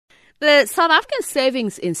The South African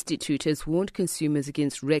Savings Institute has warned consumers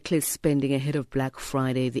against reckless spending ahead of Black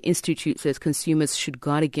Friday. The institute says consumers should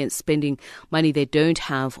guard against spending money they don't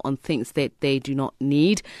have on things that they do not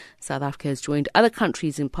need. South Africa has joined other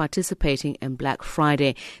countries in participating in Black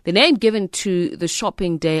Friday, the name given to the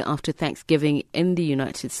shopping day after Thanksgiving in the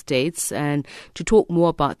United States. And to talk more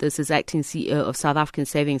about this is acting CEO of South African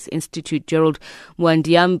Savings Institute, Gerald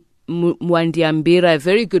Mwandiambira.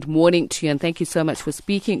 Very good morning to you, and thank you so much for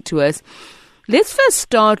speaking to us. Let's first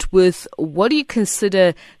start with, what do you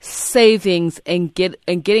consider savings and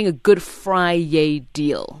getting a Good Friday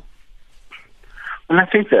deal? Well, I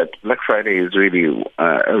think that Black Friday is really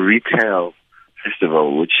a retail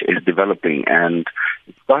festival which is developing, and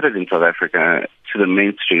it started in South Africa to the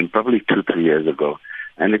mainstream probably 2-3 years ago,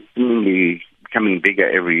 and it's seemingly becoming bigger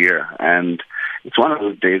every year. And it's one of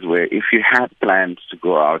those days where if you had plans to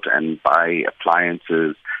go out and buy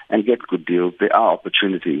appliances and get good deals, there are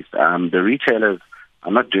opportunities. The retailers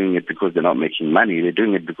are not doing it because they're not making money. They're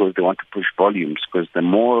doing it because they want to push volumes, because the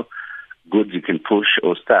more goods you can push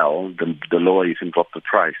or sell, the lower you can drop the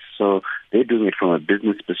price. So they're doing it from a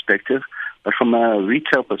business perspective. But from a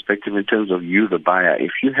retail perspective, in terms of you, the buyer,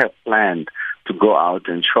 if you have planned to go out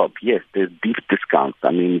and shop, yes, there's deep discounts. I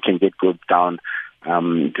mean, you can get goods down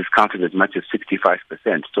discounted as much as 65%.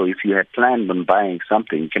 So if you had planned on buying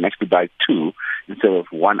something, you can actually buy two instead of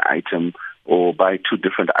one item, or buy two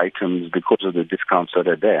different items because of the discounts that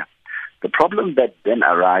are there. The problem that then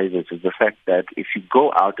arises is the fact that if you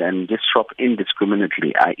go out and just shop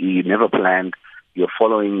indiscriminately, i.e. you never planned, you're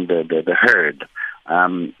following the herd,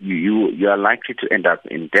 you are likely to end up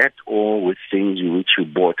in debt or with things which you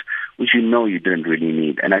bought, which you know you didn't really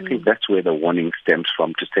need. And I think that's where the warning stems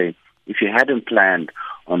from, to say, if you hadn't planned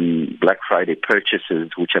on Black Friday purchases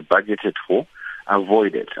which are budgeted for,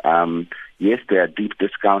 avoid it. Yes, there are deep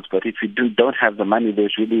discounts, but if you don't have the money,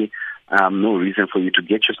 there's really no reason for you to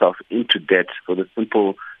get yourself into debt, for the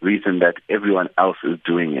simple reason that everyone else is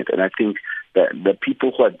doing it. And I think that the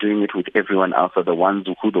people who are doing it with everyone else are the ones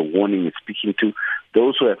who the warning is speaking to.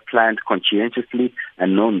 Those who have planned conscientiously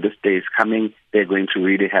and known this day is coming, they're going to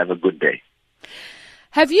really have a good day.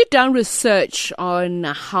 Have you done research on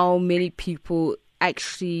how many people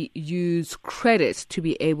actually use credit to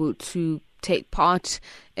be able to take part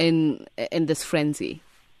in this frenzy?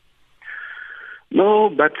 No,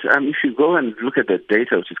 but if you go and look at the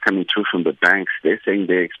data which is coming through from the banks, they're saying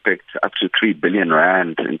they expect up to 3 billion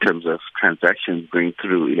rand in terms of transactions going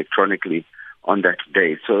through electronically on that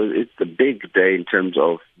day. So it's a big day in terms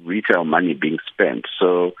of retail money being spent.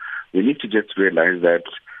 So we need to just realize that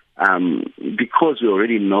because we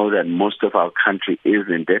already know that most of our country is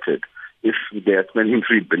indebted, if they are spending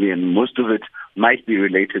 3 billion, most of it might be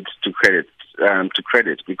related to credit,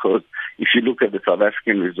 because if you look at the South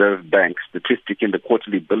African Reserve Bank statistic in the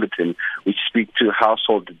quarterly bulletin, which speak to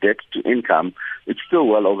household debt to income, it's still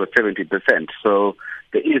well over 70%. So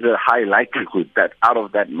there is a high likelihood that out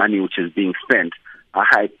of that money which is being spent, a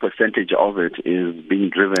high percentage of it is being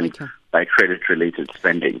driven by credit-related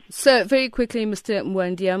spending. So, very quickly, Mr.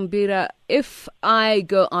 Mwandiambira, if I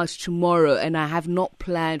go out tomorrow and I have not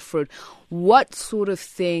planned for it, what sort of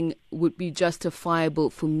thing would be justifiable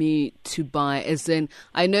for me to buy? As in,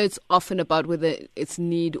 I know it's often about whether it's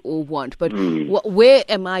need or want, but where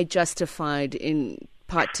am I justified in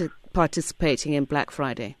participating in Black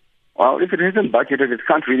Friday? Well, if it isn't budgeted, it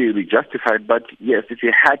can't really be justified. But yes, if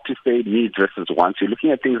you had to say needs versus wants, you're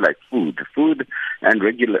looking at things like food and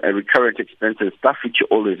regular recurrent expenses, stuff which you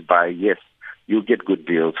always buy. Yes, you'll get good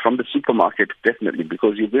deals from the supermarket, definitely,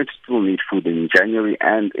 because you're going to still need food in January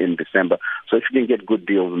and in December. So if you can get good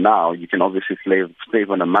deals now, you can obviously save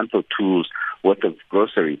on a month or two's worth of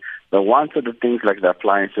grocery. The wants are the things like the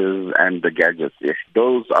appliances and the gadgets. Yes,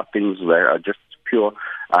 those are things that are just pure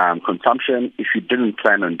consumption. If you didn't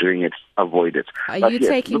plan on doing it, avoid it. Are you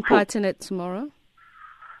taking part in it tomorrow?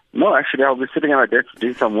 No, actually, I'll be sitting at my desk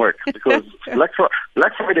doing some work, because Black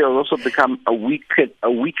Friday will also become a week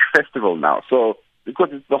festival now. So because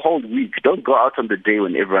it's the whole week, don't go out on the day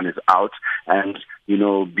when everyone is out and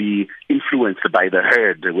be influenced by the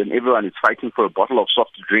herd, when everyone is fighting for a bottle of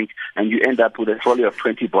soft drink and you end up with a trolley of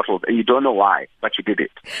 20 bottles and you don't know why, but you did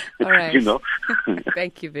it. All right.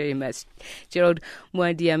 Thank you very much, Gerald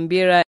Mwandiambira.